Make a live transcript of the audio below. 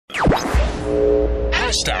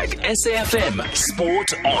#SAFM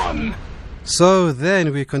Sport On. So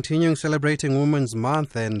then we're continuing celebrating Women's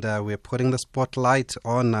Month, and we're putting the spotlight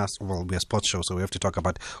on us. Well, we're a sports show, so we have to talk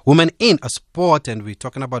about women in a sport, and we're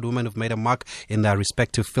talking about women who've made a mark in their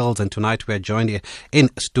respective fields. And tonight we're joined in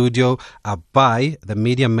studio by the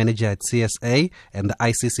media manager at CSA and the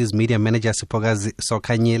ICC's media manager Sipokazi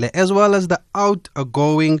Sokanyile, as well as the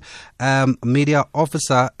outgoing media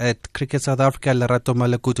officer at Cricket South Africa, Lerato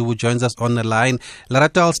Malekutu, who joins us on the line.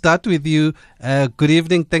 Lerato, I'll start with you. Good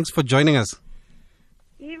evening. Thanks for joining us.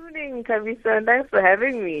 Evening, Kabisa. Thanks for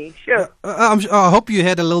having me. Sure. I hope you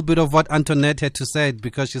heard a little bit of what Antoinette had to say,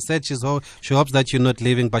 because she said she hopes that you're not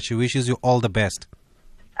leaving, but she wishes you all the best.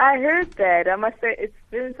 I heard that. I must say, it's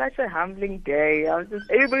been such a humbling day.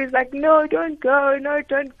 Everybody's like, no, don't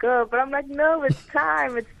go. But I'm like, no, it's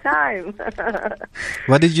time.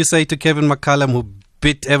 What did you say to Kevin McCallum, who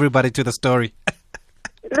beat everybody to the story?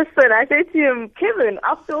 Listen, I said to him, Kevin,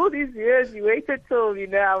 after all these years, you waited till,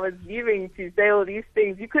 I was leaving to say all these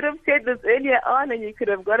things. You could have said this earlier on and you could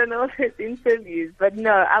have gotten all these interviews. But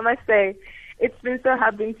no, I must say, it's been so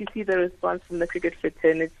humbling to see the response from the cricket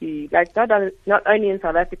fraternity, like not only in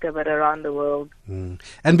South Africa, but around the world.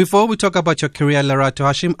 And before we talk about your career, Lerato,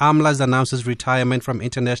 Hashim Amla's announced his retirement from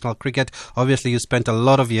international cricket. Obviously, you spent a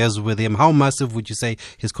lot of years with him. How massive would you say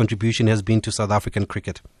his contribution has been to South African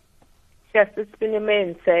cricket? Yes, it's been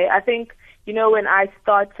immense. I think, when I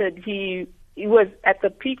started, he was at the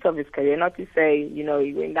peak of his career, not to say, he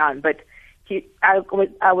went down, but I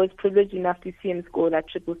was privileged enough to see him score that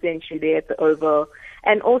triple century there at the Oval.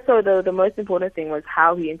 And also, the most important thing was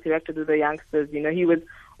how he interacted with the youngsters. He was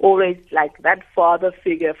always like that father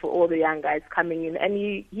figure for all the young guys coming in, and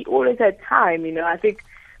he always had time. I think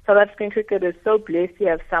South African cricket is so blessed to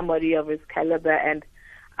have somebody of his caliber, and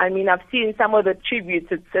I've seen some of the tributes.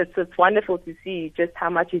 It's wonderful to see just how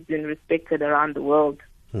much he's been respected around the world.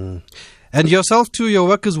 And yourself too, your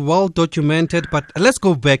work is well documented, but let's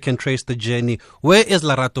go back and trace the journey. Where is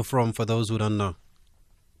Lerato from, for those who don't know?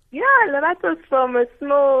 Yeah, Lerato's from a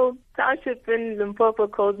small township in Limpopo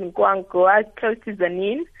called Nkwanko, close to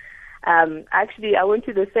Zanin. Actually, I went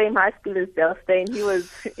to the same high school as Delstein. He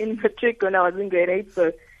was in matric when I was in grade 8,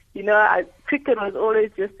 so, cricket was always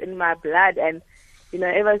just in my blood, and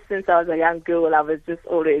ever since I was a young girl, I was just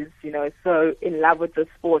always, so in love with the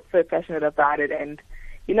sport, so passionate about it. And,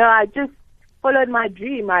 I just followed my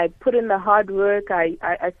dream. I put in the hard work.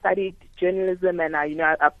 I studied journalism, and I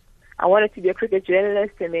wanted to be a cricket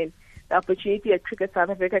journalist. And then the opportunity at Cricket South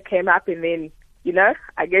Africa came up, and then,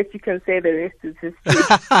 I guess you can say the rest is history.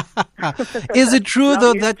 Is it true,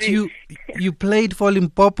 though, that you played for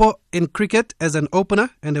Limpopo in cricket as an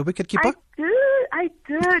opener and a wicketkeeper? I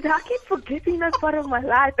did. I keep forgetting that part of my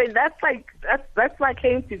life, and that's my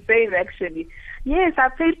claim to fame, actually. Yes, I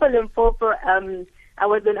played for Limpopo. I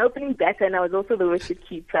was an opening batter, and I was also the wicket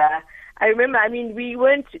keeper. I remember, we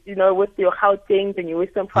weren't, with your Gauteng and your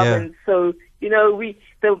Western Province, so,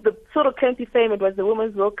 the sort of claim to fame, it was the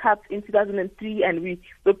Women's World Cup in 2003, and we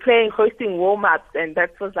were hosting warm-ups, and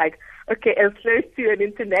that was like, okay, as close to an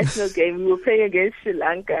international game. We were playing against Sri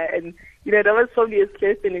Lanka, and that was probably as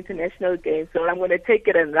close to an international game. So I'm going to take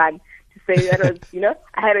it and run to say that was,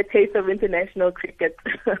 I had a taste of international cricket.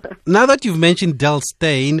 Now that you've mentioned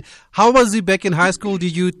Delstein, how was he back in high school?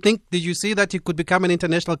 Did you see that he could become an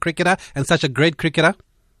international cricketer and such a great cricketer?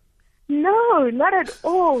 No, not at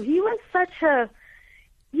all. He was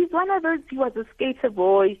he's one of those, he was a skater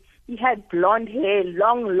boy. He had blonde hair,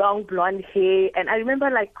 long blonde hair. And I remember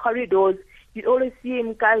like corridors, you'd always see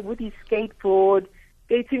him with his skateboard,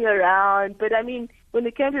 skating around. But when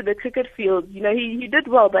it came to the cricket field, he did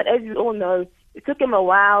well. But as you all know, it took him a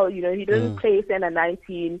while. He didn't play under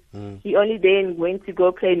 19. He only then went to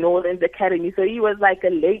go play Northern's Academy. So he was like a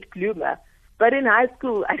late bloomer. But in high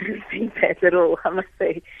school, I didn't think that at all, I must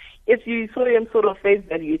say. If you saw him sort of face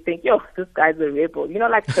value, you think, this guy's a rebel.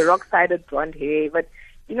 Like peroxided blonde hair. But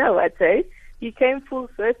I'd say he came full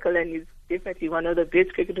circle, and he's definitely one of the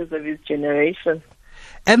best cricketers of his generation.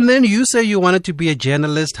 And then you say you wanted to be a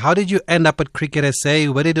journalist. How did you end up at Cricket SA?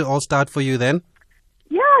 Where did it all start for you then?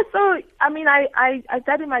 Yeah, so, I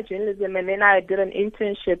studied my journalism, and then I did an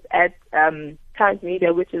internship at Times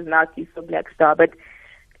Media, which is now Tiso Black Star. But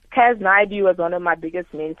Kaz Naidu was one of my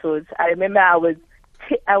biggest mentors. I remember I was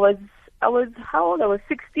how old? I was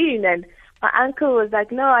 16, and my uncle was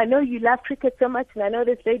like, no, I know you love cricket so much, and I know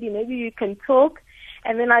this lady, maybe you can talk.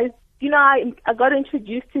 And then I got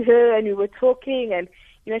introduced to her, and we were talking, and,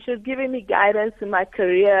 she was giving me guidance in my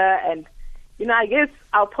career. And, I guess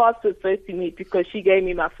our paths were supposed to meet because she gave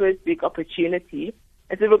me my first big opportunity.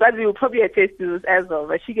 And so because we will probably attest to this as well,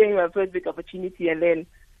 but she gave me my first big opportunity, and then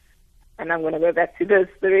And I'm going to go back to this.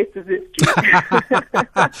 The rest is history.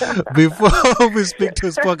 Before we speak to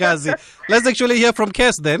Spokazi, let's actually hear from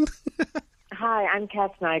Cass then. Hi, I'm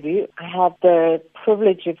Cass Naidu. I had the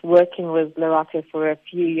privilege of working with Lerato for a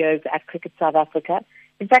few years at Cricket South Africa.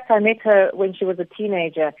 In fact, I met her when she was a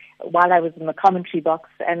teenager while I was in the commentary box,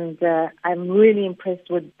 and I'm really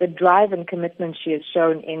impressed with the drive and commitment she has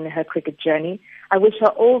shown in her cricket journey. I wish her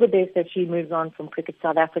all the best as she moves on from Cricket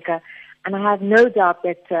South Africa, and I have no doubt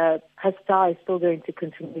that her star is still going to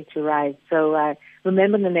continue to rise. So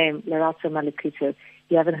remember the name, Lerato Malekuto.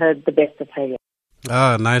 You haven't heard the best of her yet.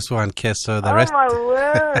 Oh, nice one, Kes. So the rest. Oh, my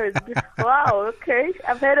word. Wow, okay.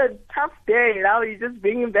 I've had a tough day. Now you're just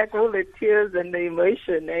bringing back all the tears and the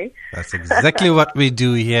emotion, eh? That's exactly what we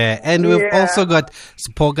do here. And we've also got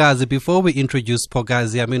Spokazi. Before we introduce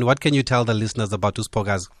Spokazi, I mean, what can you tell the listeners about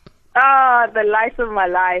Spokazi? The life of my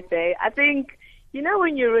life, eh? I think, you know,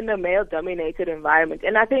 when you're in a male-dominated environment,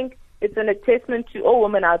 and I think it's a testament to all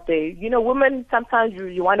women out there. You know, women, sometimes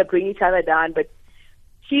you want to bring each other down, but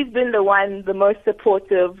she's been the most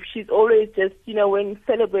supportive. She's always just, you know, when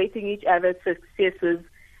celebrating each other's successes.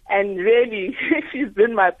 And really, she's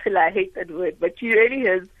been my pillar. I hate that word, but she really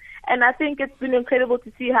is. And I think it's been incredible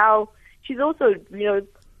to see how she's also, you know,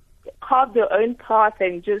 carved her own path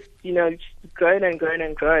and just, you know, she's grown and grown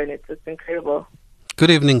and grown. It's incredible.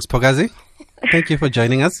 Good evening, Spokazi. Thank you for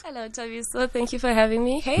joining us. Hello, Tabiso. Thank you for having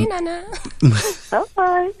me. Hey, Nana.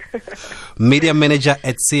 Hi. Media manager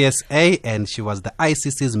at CSA, and she was the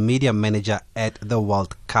ICC's media manager at the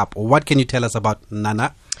World Cup. What can you tell us about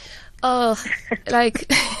Nana? Oh, like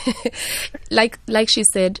she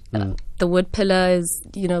said, the word pillar is,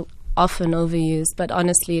 you know, often overused, but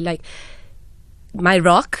honestly, like, my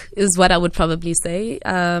rock is what I would probably say.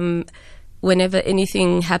 Whenever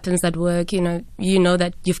anything happens at work, you know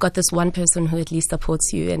that you've got this one person who at least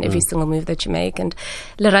supports you in every single move that you make. And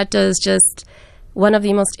Lerato is just one of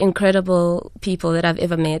the most incredible people that I've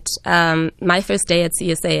ever met. My first day at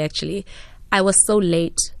CSA, actually, I was so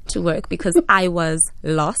late to work because I was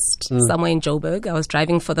lost somewhere in Joburg. I was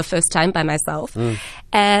driving for the first time by myself.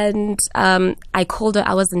 And I called her.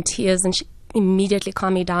 I was in tears, and she immediately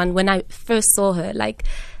calmed me down. When I first saw her, like,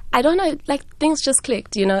 I don't know, like, things just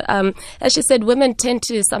clicked, you know. As she said, women tend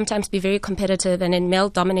to sometimes be very competitive, and in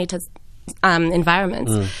male-dominated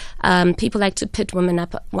environments, people like to pit women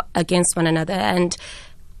up against one another. And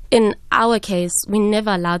in our case, we never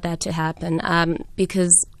allowed that to happen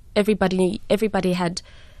because everybody had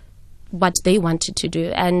what they wanted to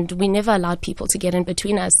do, and we never allowed people to get in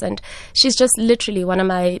between us. And she's just literally one of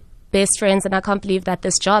my best friends, and I can't believe that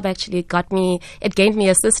this job actually gained me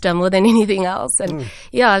a sister more than anything else. And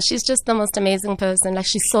yeah, she's just the most amazing person. Like,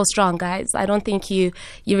 she's so strong, guys. I don't think you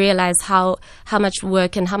realize how much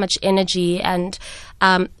work and how much energy and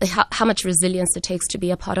how much resilience it takes to be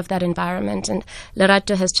a part of that environment. And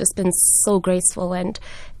Lerato has just been so graceful and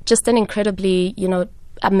just an incredibly, you know,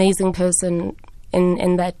 amazing person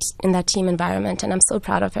in that team environment. And I'm so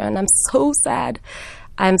proud of her, and I'm so sad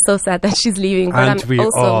that she's leaving, but I'm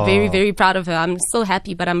also very, very proud of her. I'm so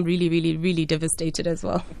happy, but I'm really, really, really devastated as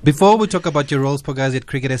well. Before we talk about your roles, Spokazi, at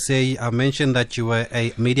Cricket SA, I mentioned that you were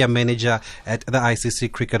a media manager at the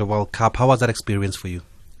ICC Cricket World Cup. How was that experience for you?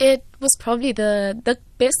 It was probably the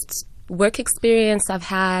best work experience I've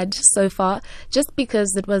had so far, just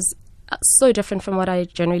because it was so different from what I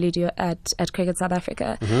generally do at Cricket South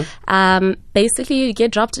Africa. Basically, you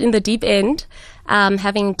get dropped in the deep end,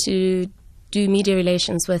 having to do media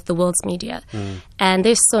relations with the world's media. And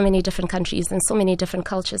there's so many different countries and so many different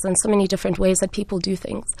cultures and so many different ways that people do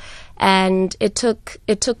things. And it took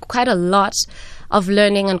quite a lot of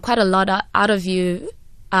learning and quite a lot out of you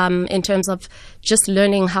in terms of just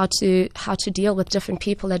learning how to deal with different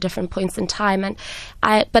people at different points in time.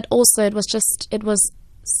 But also it was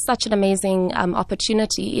such an amazing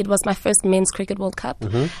opportunity. It was my first men's cricket World Cup.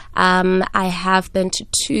 I have been to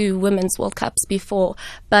 2 women's World Cups before,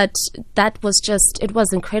 but it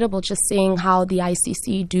was incredible just seeing how the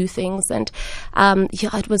ICC do things. And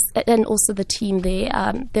it was, and also the team there,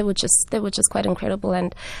 they were just quite incredible.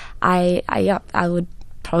 And I would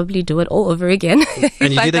probably do it all over again.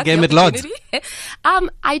 And you did a game at Lords?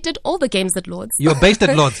 I did all the games at Lords. You're based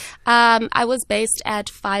at Lords? I was based at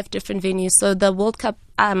 5 different venues. So the World Cup,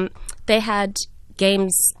 they had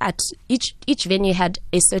games at each venue had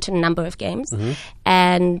a certain number of games,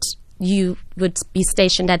 and you would be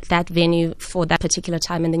stationed at that venue for that particular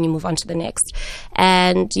time, and then you move on to the next.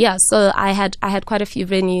 And yeah, so I had quite a few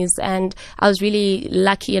venues, and I was really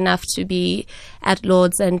lucky enough to be at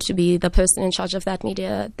Lords and to be the person in charge of that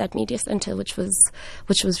media center, which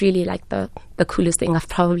was really like the coolest thing I've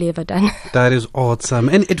probably ever done. That is awesome.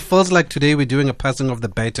 And it feels like today we're doing a passing of the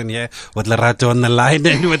baton here with Lerato on the line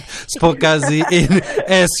and with Spokazi in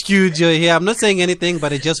a studio here. I'm not saying anything,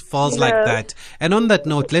 but it just feels like that. And on that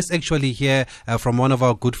note, let's actually hear from one of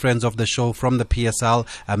our good friends of the show from the PSL,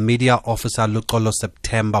 Media Officer Luxolo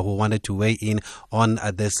September, who wanted to weigh in on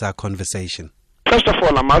this conversation. First of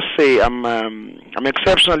all, I must say I'm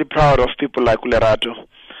exceptionally proud of people like Lerato,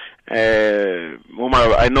 whom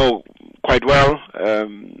I know quite well,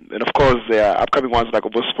 and of course there are upcoming ones like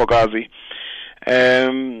Obus Spokazi.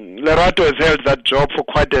 Lerato has held that job for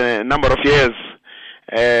quite a number of years,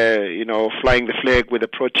 flying the flag with the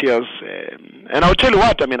Proteas. And I'll tell you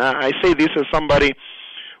what, I say this as somebody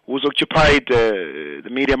who's occupied the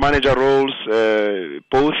media manager roles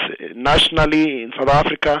both nationally in South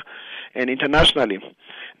Africa and internationally.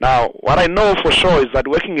 Now, what I know for sure is that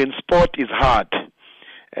working in sport is hard.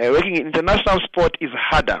 Working in international sport is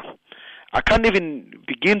harder. I can't even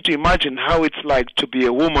begin to imagine how it's like to be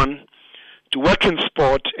a woman, to work in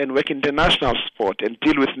sport and work in international sport and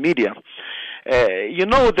deal with media. The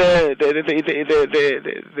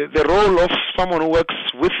role of someone who works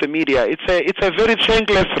with the media, it's a very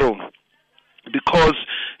thankless role, because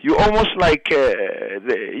you almost like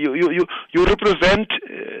you represent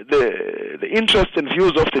the interests and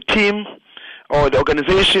views of the team or the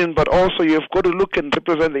organization, but also you've got to look and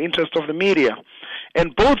represent the interest of the media.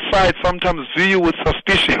 And both sides sometimes view you with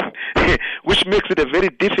suspicion, which makes it a very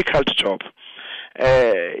difficult job.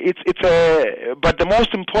 But the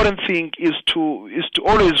most important thing is to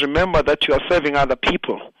always remember that you are serving other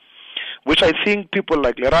people, which I think people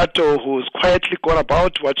like Lerato, who's quietly gone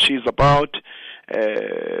about what she's about,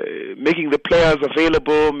 making the players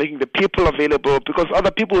available, making the people available, because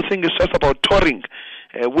other people think it's just about touring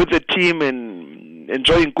with the team and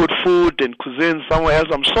enjoying good food and cuisine somewhere else.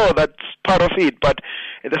 I'm sure that's part of it, but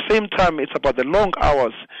at the same time, it's about the long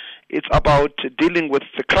hours. It's about dealing with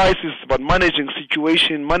the crisis, about managing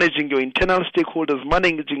situation, managing your internal stakeholders,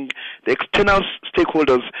 managing the external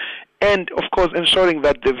stakeholders, and, of course, ensuring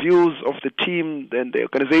that the views of the team and the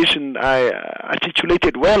organization are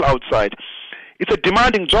articulated well outside. It's a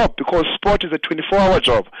demanding job because sport is a 24-hour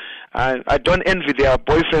job. I don't envy their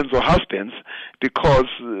boyfriends or husbands, because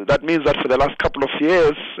that means that for the last couple of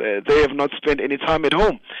years, they have not spent any time at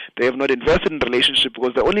home. They have not invested in relationship,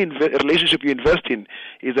 because the only relationship you invest in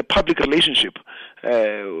is a public relationship.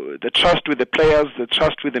 The trust with the players, the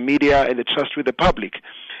trust with the media, and the trust with the public.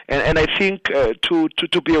 And I think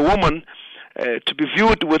to be a woman, to be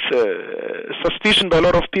viewed with suspicion by a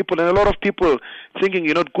lot of people, and a lot of people thinking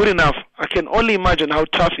you're not good enough. I can only imagine how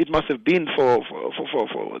tough it must have been for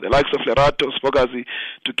the likes of Lerato, Spokazi,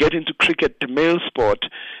 to get into cricket, the male sport,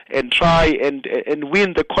 and try and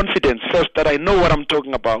win the confidence. First, that I know what I'm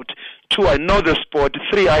talking about. Two, I know the sport.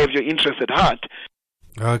 Three, I have your interest at heart.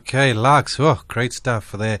 Okay, Lux. Oh, great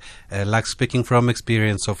stuff there. Lux speaking from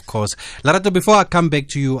experience, of course. Lerato, before I come back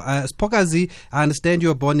to you, Spokazi, I understand you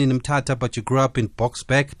were born in Mthatha, but you grew up in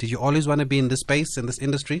Boksburg. Did you always want to be in this space, in this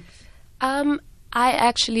industry? I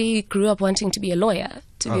actually grew up wanting to be a lawyer,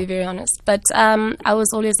 to be very honest. But I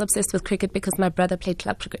was always obsessed with cricket because my brother played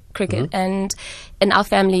club cricket. Mm-hmm. And in our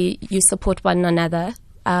family, you support one another.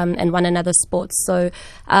 And one another's sports. So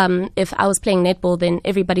if I was playing netball, then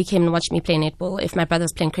everybody came and watched me play netball. If my brother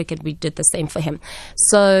was playing cricket, we did the same for him.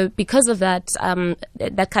 So because of that,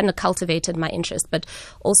 that kind of cultivated my interest. But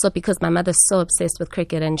also because my mother's so obsessed with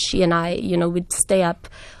cricket, and she and I, we'd stay up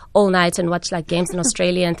all night and watch like games in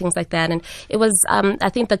Australia and things like that. And it was, I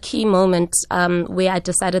think the key moment where I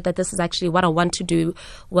decided that this is actually what I want to do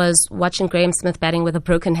was watching Graham Smith batting with a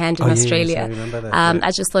broken hand in Australia. Yes, I remember that,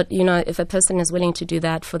 I just thought, if a person is willing to do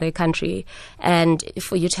that for their country, and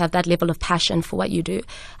for you to have that level of passion for what you do,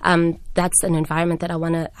 that's an environment that I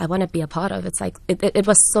want to be a part of. It's like, it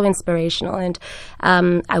was so inspirational. And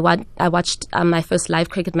I watched my first live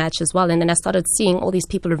cricket match as well. And then I started seeing all these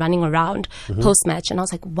people running around post-match. And I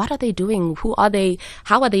was like, what are they doing? Who are they?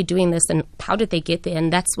 How are they doing this? And how did they get there?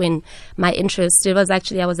 And that's when my interest, I was at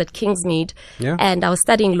Kingsmead, and I was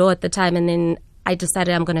studying law at the time. And then I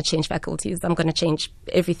decided I'm going to change faculties. I'm going to change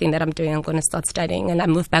everything that I'm doing. I'm going to start studying. And I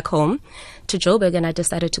moved back home to Joburg, and I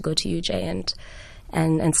decided to go to UJ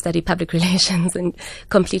and study public relations, and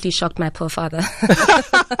completely shocked my poor father.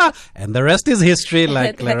 And the rest is history,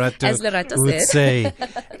 like Lerato, as Lerato would say.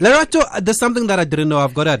 Lerato, there's something that I didn't know,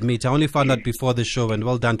 I've got to admit. I only found out before the show, and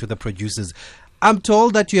well done to the producers. I'm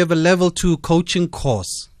told that you have a level 2 coaching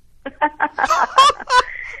course.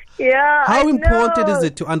 Yeah. How important know. is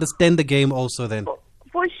it to understand the game also then?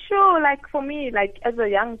 For sure, like for me, like as a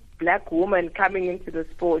young black woman coming into the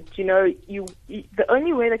sport, you know, you the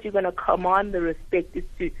only way that you're going to command the respect is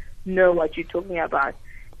to know what you're talking about.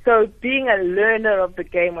 So being a learner of the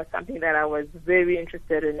game was something that I was very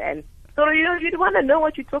interested in, and sort of, you know, you'd want to know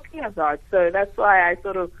what you're talking about. So that's why I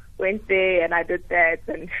sort of went there and I did that,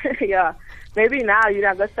 and yeah. Maybe now, you know,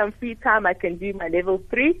 I've got some free time. I can do my level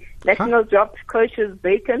 3. National Job Coach is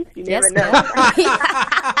vacant. You never know.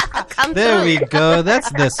 There we go.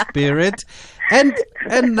 That's the spirit. And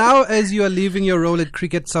now, as you are leaving your role at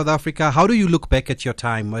Cricket South Africa, how do you look back at your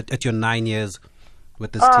time, at your 9 years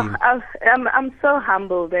with this team? I'm so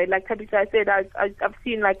humbled. Like Tabitha said, I've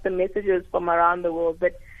seen like the messages from around the world.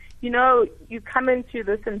 But, you know, you come into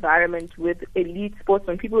this environment with elite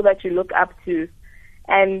sportsmen, people that you look up to,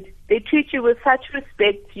 and they treat you with such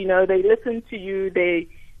respect. You know, they listen to you. They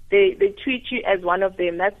treat you as one of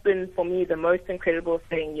them. That's been, for me, the most incredible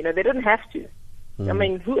thing. You know, they didn't have to. I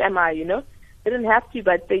mean, who am I, you know? They didn't have to,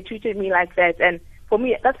 but they treated me like that. And for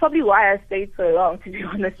me, that's probably why I stayed so long, to be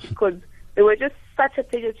honest, because they were just such a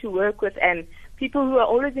pleasure to work with, and people who are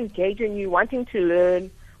always engaging you, wanting to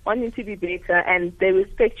learn, wanting to be better, and they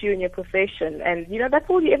respect you in your profession. And, you know, that's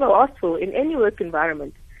all you ever ask for in any work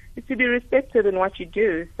environment, is to be respected in what you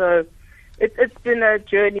do. So it's been a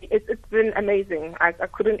journey. It's been amazing. I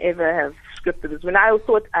couldn't ever have scripted this. When I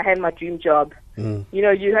thought I had my dream job, you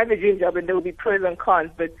know, you have a dream job and there will be pros and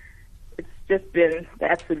cons, but it's just been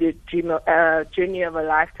the absolute journey of a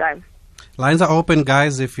lifetime. Lines are open,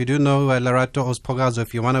 guys. If you do know Lerato Ospogazo,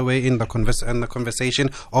 if you want to weigh in the conversation,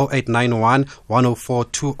 0891 104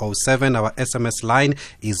 207. Our SMS line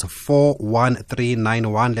is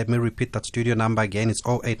 41391. Let me repeat that studio number again. It's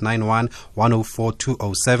 0891 104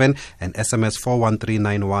 207 and SMS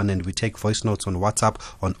 41391. And we take voice notes on WhatsApp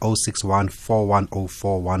on 061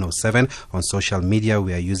 4104 107. On social media,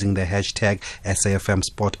 we are using the hashtag SAFM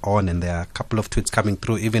Sport On, and there are a couple of tweets coming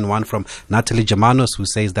through, even one from Natalie Germanos, who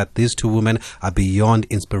says that these two women are beyond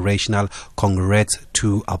inspirational. Congrats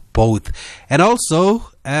to both. And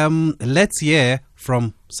also, let's hear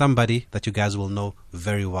from somebody that you guys will know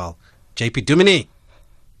very well. JP Dumini.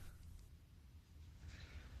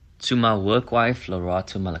 To my work wife,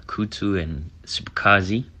 Lerato Malakutu and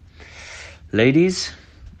Subukazi. Ladies,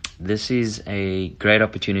 this is a great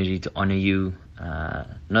opportunity to honor you,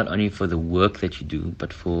 not only for the work that you do,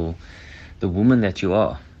 but for the woman that you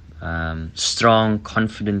are. Strong,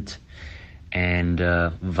 confident, and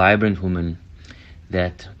vibrant woman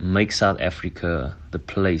that makes South Africa the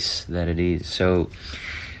place that it is. So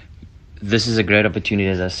this is a great opportunity,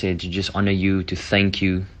 as I said, to just honor you, to thank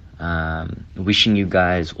you, wishing you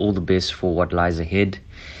guys all the best for what lies ahead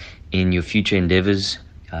in your future endeavors.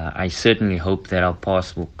 I certainly hope that our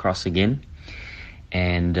paths will cross again,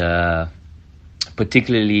 and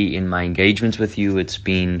particularly in my engagements with you, it's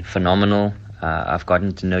been phenomenal. I've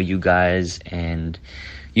gotten to know you guys, and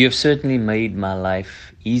you have certainly made my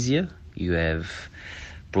life easier. You have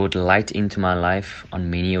brought light into my life on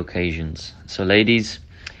many occasions. So ladies,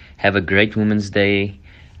 have a great Women's Day.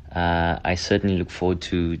 I certainly look forward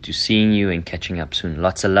to seeing you and catching up soon.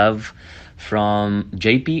 Lots of love from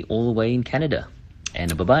JP all the way in Canada.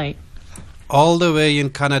 And bye-bye. All the way in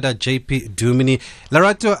Canada, JP Dumini.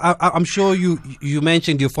 Lerato, I'm sure you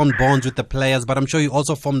mentioned you formed bonds with the players, but I'm sure you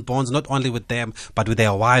also formed bonds not only with them, but with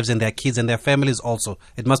their wives and their kids and their families also.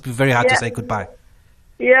 It must be very hard to say goodbye.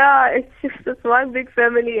 Yeah, it's just this one big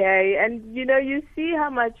family, hey? And, you know, you see how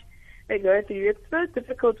much they go through. It's so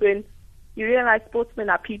difficult when you realize sportsmen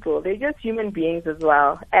are people. They're just human beings as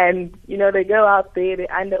well. And, you know, they go out there,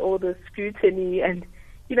 they're under all the scrutiny, and,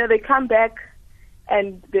 you know, they come back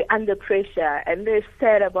and they're under pressure, and they're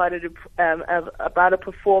sad about it, about a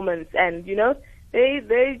performance, and you know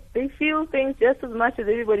they feel things just as much as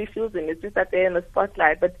everybody feels them. It's just that they're in the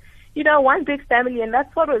spotlight. But you know, one big family, and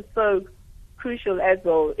that's what was so crucial as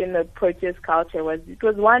well in the Proteas culture, was it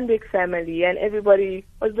was one big family, and everybody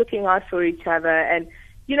was looking out for each other. And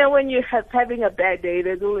you know, when you're having a bad day,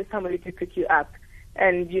 there's always somebody to pick you up,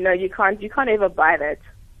 and you know you can't ever buy that.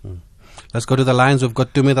 Let's go to the lines. We've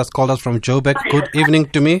got Tumi that's called us from Joburg. Good evening,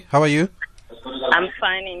 Tumi. How are you? I'm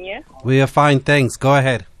fine, and you? We are fine, thanks. Go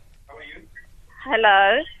ahead. How are you?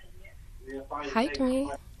 Hello. Hi, Tumi.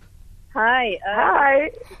 Hi.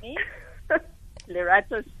 Hi.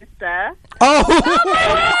 Lerato's sister. Oh!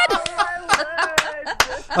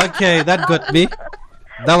 Okay, that got me.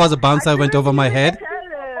 That was a bounce that went over my head.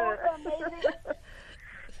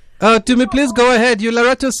 Tumi, please go ahead. You're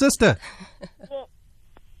Lerato's sister.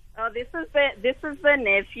 Oh, this is the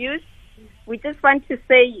nephews. we just want to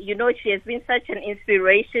say, you know, she has been such an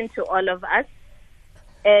inspiration to all of us.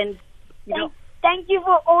 And, you know, thank you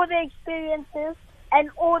for all the experiences and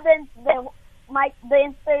all the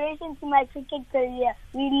inspiration to my cricket career.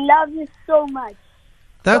 We love you so much.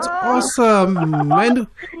 That's awesome. And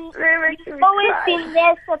You've always been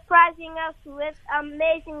there surprising us with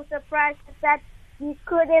amazing surprises that we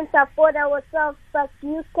couldn't support ourselves, but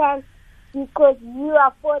you can because you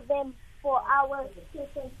are for them for our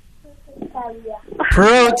cricket career.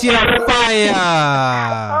 Protea Fire.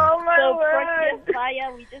 Oh my so word. Protea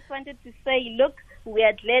Fire, we just wanted to say, look, we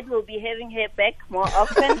are glad we'll be having her back more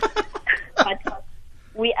often. But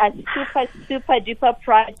we are super duper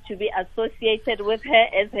proud to be associated with her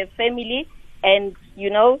as her family. And, you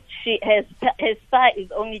know, her star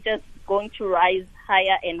is only just going to rise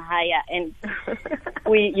higher and higher. And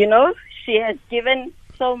she has given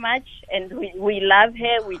so much, and we love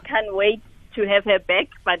her. We can't wait to have her back.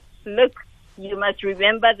 But look, you must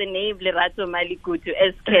remember the name Lerato Malikutu,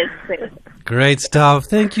 as Kes said. Great stuff.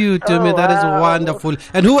 Thank you, Tumi. That is wonderful.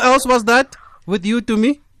 And who else was that with you,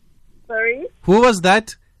 Tumi? Sorry? Who was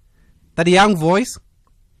that? That young voice?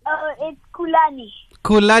 It's Kulani.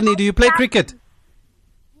 Kulani, do you play cricket?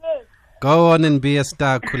 Yes. Go on and be a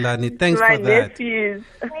star, Kulani. Thanks My for that. nephews.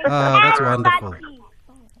 Oh, that's wonderful.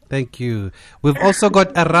 Thank you. We've also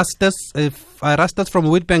got Erastus from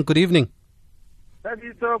Witbank. Good evening.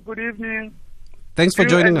 Good evening. Thanks for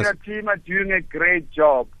joining us. Your team are doing a great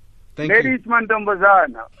job. Thank Ladies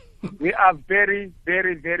Mantombazana, we are very,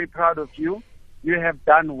 very, very proud of you. You have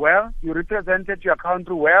done well. You represented your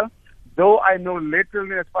country well. Though I know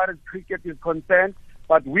little as far as cricket is concerned,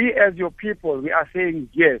 but we as your people, we are saying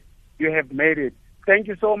yes, you have made it. Thank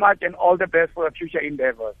you so much and all the best for your future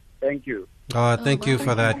endeavors. Thank you. Thank you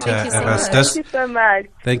for that, Thank you so Erastus. Thank you so much.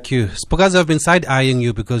 Thank you. Spokas, I've been side-eyeing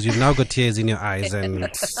you because you've now got tears in your eyes.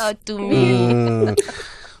 And To me.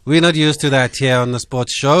 we're not used to that here on the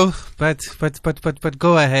sports show. But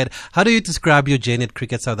go ahead. How do you describe your journey at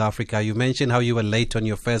Cricket South Africa? You mentioned how you were late on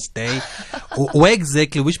your first day. Where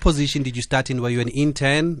exactly, which position did you start in? Were you an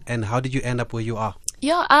intern? And how did you end up where you are?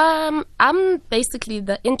 Yeah, I'm basically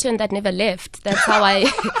the intern that never left. That's how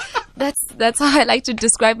that's how I like to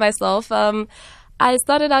describe myself. I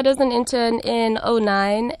started out as an intern in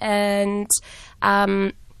 2009 and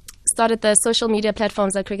started the social media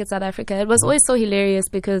platforms at Cricket South Africa. It was always so hilarious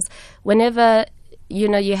because whenever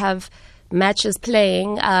you have matches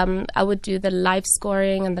playing, I would do the live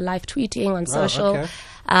scoring and the live tweeting on social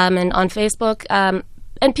and on Facebook,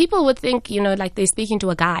 and people would think like they're speaking to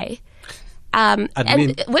a guy. And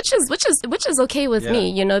which is okay with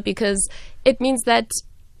me, because it means that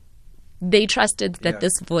they trusted that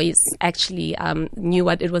this voice actually knew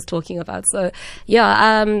what it was talking about. So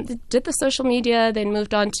did the social media, then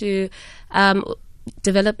moved on to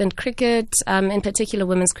development cricket, in particular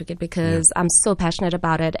women's cricket, because I'm so passionate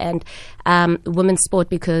about it, and women's sport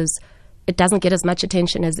because it doesn't get as much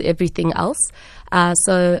attention as everything else.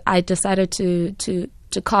 So I decided to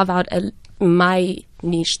carve out my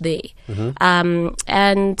niche there.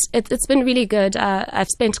 And it's been really good. I've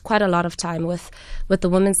spent quite a lot of time with the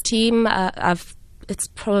women's team. It's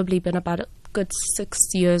probably been about a good 6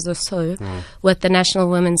 years or so with the national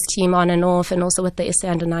women's team on and off, and also with the SA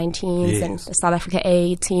Under-19s and the South Africa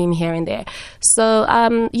A team here and there. So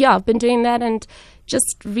I've been doing that and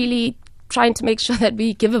just really trying to make sure that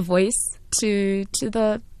we give a voice to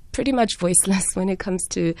the pretty much voiceless when it comes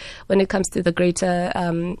to the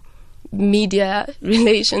greater media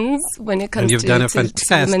relations when it comes to you've done a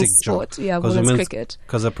fantastic women's job. sport, women's cricket.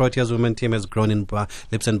 Because the Proteas women team has grown in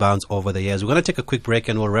leaps and bounds over the years. We're going to take a quick break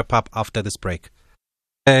and we'll wrap up after this break.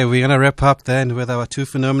 We're going to wrap up then with our two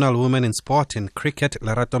phenomenal women in sport, in cricket,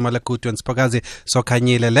 Lerato Malikutu and Spokazi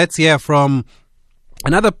Sokanyile. Let's hear from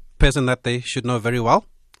another person that they should know very well,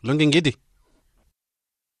 Lungingidi.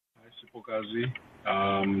 Hi, Spokazi.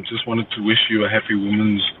 Just wanted to wish you a happy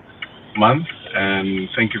Women's Month, and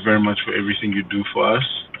thank you very much for everything you do for us.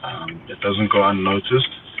 It doesn't go unnoticed,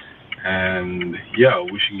 and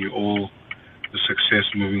wishing you all the success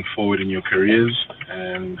moving forward in your careers,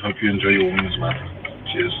 and hope you enjoy your Women's Month.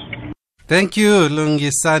 Cheers. Thank you,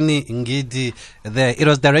 Lungisani Ngidi. There, it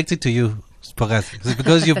was directed to you, Spokazi. It's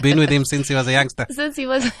because you've been with him since he was a youngster.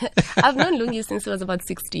 I've known Lungi since he was about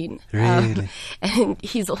 16. Really? And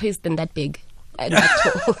he's always been that big.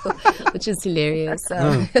 Which is hilarious.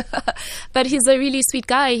 But he's a really sweet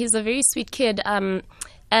guy. He's a very sweet kid.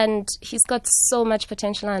 And he's got so much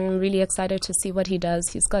potential. I'm really excited to see what he does.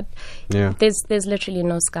 He's got there's literally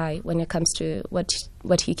no sky when it comes to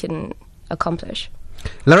what he can accomplish.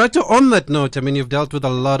 Lerato, on that note, I mean, you've dealt with a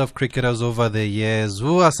lot of cricketers over the years.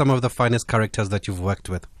 Who are some of the finest characters that you've worked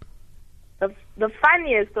with? The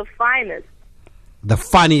funniest, the finest. The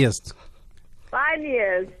funniest.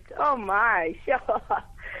 Funniest. Oh my, sure.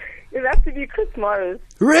 It has to be Chris Morris.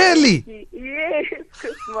 Really? Yes,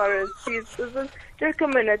 Chris Morris. He's just a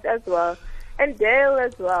minute as well. And Dale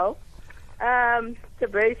as well.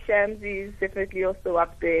 Tabrez Shamsi is definitely also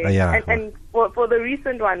up there. Yeah. And for the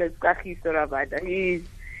recent one is Kagiso Rabada.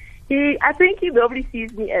 I think he probably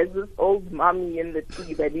sees me as this old mommy in the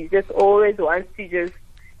team, and he just always wants to just,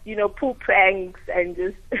 pull pranks and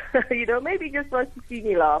just, maybe just wants to see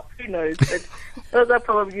me laugh. Who knows? But those are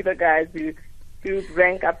probably the guys who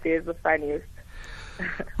rank up there as the funniest.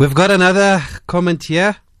 We've got another comment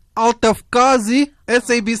here. Altaf Kazi,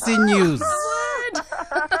 SABC News.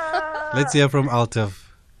 Let's hear from Altaf.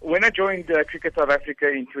 When I joined Cricket South Africa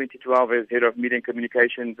in 2012 as head of media and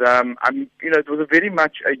communications, it was a very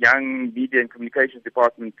much a young media and communications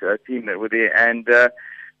department team that were there, and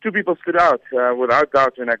two people stood out without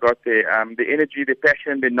doubt when I got there. The energy, the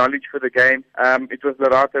passion, the knowledge for the game. It was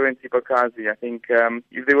Lerato and Sipakazi. I think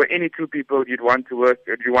if there were any two people you'd want to work,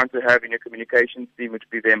 or you want to have in your communications team, it would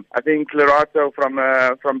be them. I think Lerato,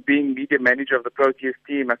 from being media manager of the Proteas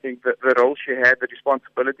team, I think the role she had, the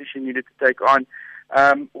responsibility she needed to take on,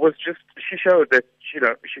 was just, she showed that,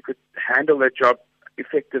 she could handle that job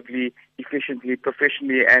effectively, efficiently,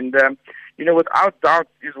 professionally, and, without doubt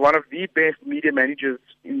is one of the best media managers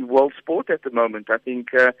in world sport at the moment. I think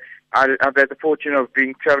I've had the fortune of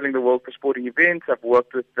traveling the world for sporting events. I've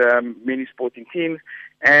worked with many sporting teams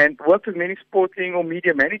and worked with many sporting or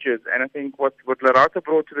media managers, and I think what Lerato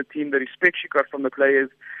brought to the team, the respect she got from the players,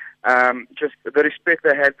 just the respect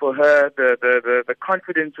they had for her, the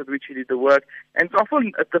confidence with which she did the work. And it's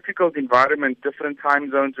often a difficult environment, different time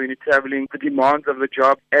zones when you're traveling, the demands of the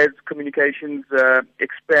job. As communications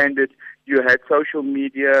expanded, you had social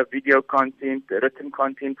media, video content, written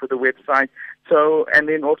content for the website. So, and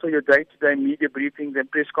then also your day-to-day media briefings and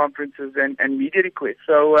press conferences and media requests.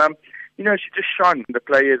 So, she just shone. The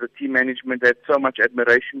players, the team management had so much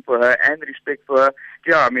admiration for her and respect for her.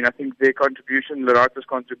 Yeah, I think their contribution, Lerato's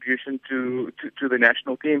contribution to the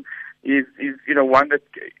national team is one that,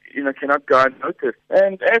 cannot go unnoticed.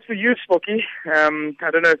 And as for you, Spooky, I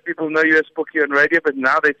don't know if people know you as Spooky on radio, but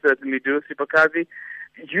now they certainly do. Sipakazi,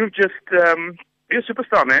 you've just, you're a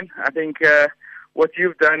superstar, man. I think what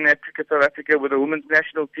you've done at Cricket South Africa with the women's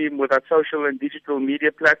national team, with our social and digital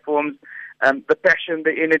media platforms, the passion,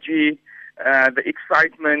 the energy, the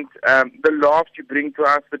excitement, the laughs you bring to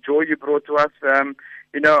us, the joy you brought to us.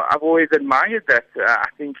 I've always admired that. I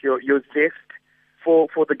think your zest for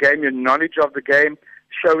the game, your knowledge of the game,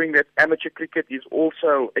 showing that amateur cricket is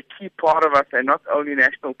also a key part of us and not only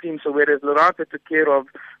national team. So whereas Lerato took care of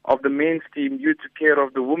the men's team, you took care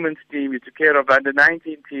of the women's team, you took care of the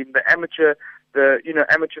under-19 team, the amateur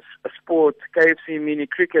sport, KFC mini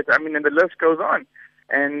cricket, and the list goes on.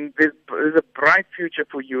 And there's a bright future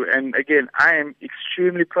for you. And again, I am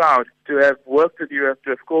extremely proud to have worked with you, to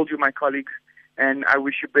have called you my colleagues, and I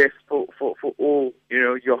wish you best for all,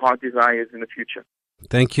 your heart desires in the future.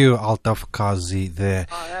 Thank you, Altaf Kazi there.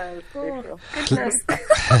 Goodness.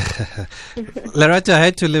 Lerato, I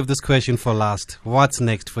had to leave this question for last. What's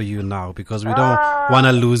next for you now? Because we don't want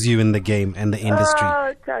to lose you in the game and the industry.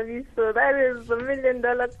 Oh, Taviso, that is the $1 million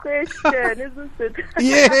question, isn't it?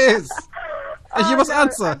 Yes. And you must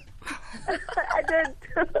answer.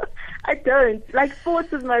 I don't. Like,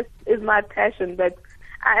 sports is my passion, but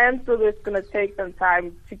I am still just going to take some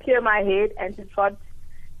time to clear my head and to trot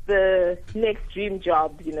the next dream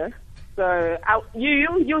job, So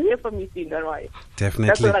you'll hear from me soon, don't worry. Definitely.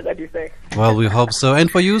 That's what I got to say. Well, we hope so. And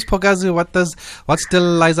for you, Sipakazi, what still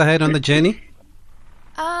lies ahead on the journey?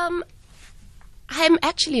 I'm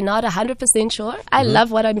actually not 100% sure. I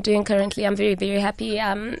love what I'm doing currently. I'm very, very happy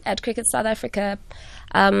at Cricket South Africa,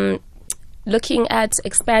 looking at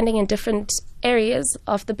expanding in different areas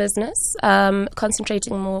of the business,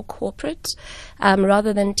 concentrating more corporate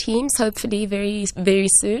rather than teams, hopefully very, very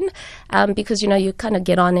soon, because, you kind of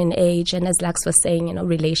get on in age, and as Lax was saying,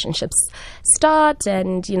 relationships start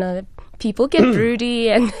and, people get broody,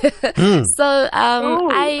 and so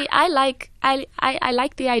I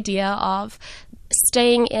like the idea of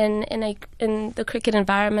staying in the cricket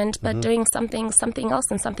environment, but doing something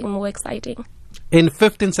else and something more exciting. In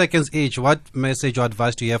 15 seconds each, what message or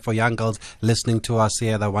advice do you have for young girls listening to us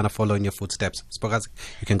here that want to follow in your footsteps? Sipakazi,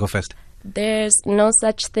 you can go first. There's no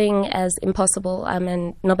such thing as impossible,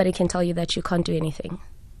 and nobody can tell you that you can't do anything.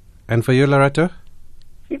 And for you, Lerato?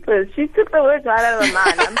 She took the words right out of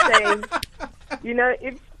mine. I'm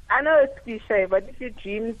saying, I know it's cliche, but if your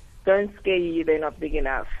dreams don't scare you, they're not big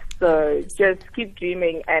enough. So just keep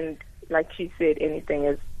dreaming, and like she said, anything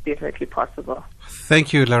is definitely possible.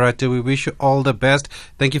 Thank you, Lerato. We wish you all the best.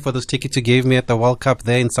 Thank you for those tickets you gave me at the World Cup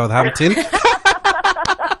there in Southampton.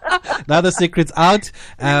 Now the secret's out.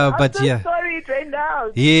 But so yeah. Sorry, it rained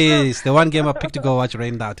out. Yes, the one game I picked to go watch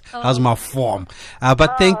rained out. How's my form?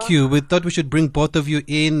 But thank you. We thought we should bring both of you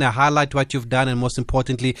in, highlight what you've done, and most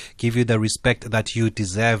importantly, give you the respect that you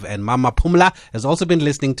deserve. And Mama Pumla has also been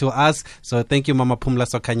listening to us. So thank you, Mama Pumla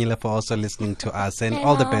Sokanyile, for also listening to us. And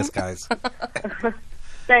all the best, guys.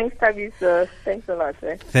 Thanks, Tabisa. Thanks a lot.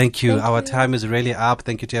 Thank you. Our time is really up.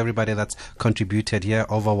 Thank you to everybody that's contributed here.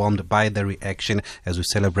 Overwhelmed by the reaction as we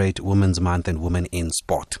celebrate Women's Month and Women in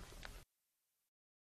Sport.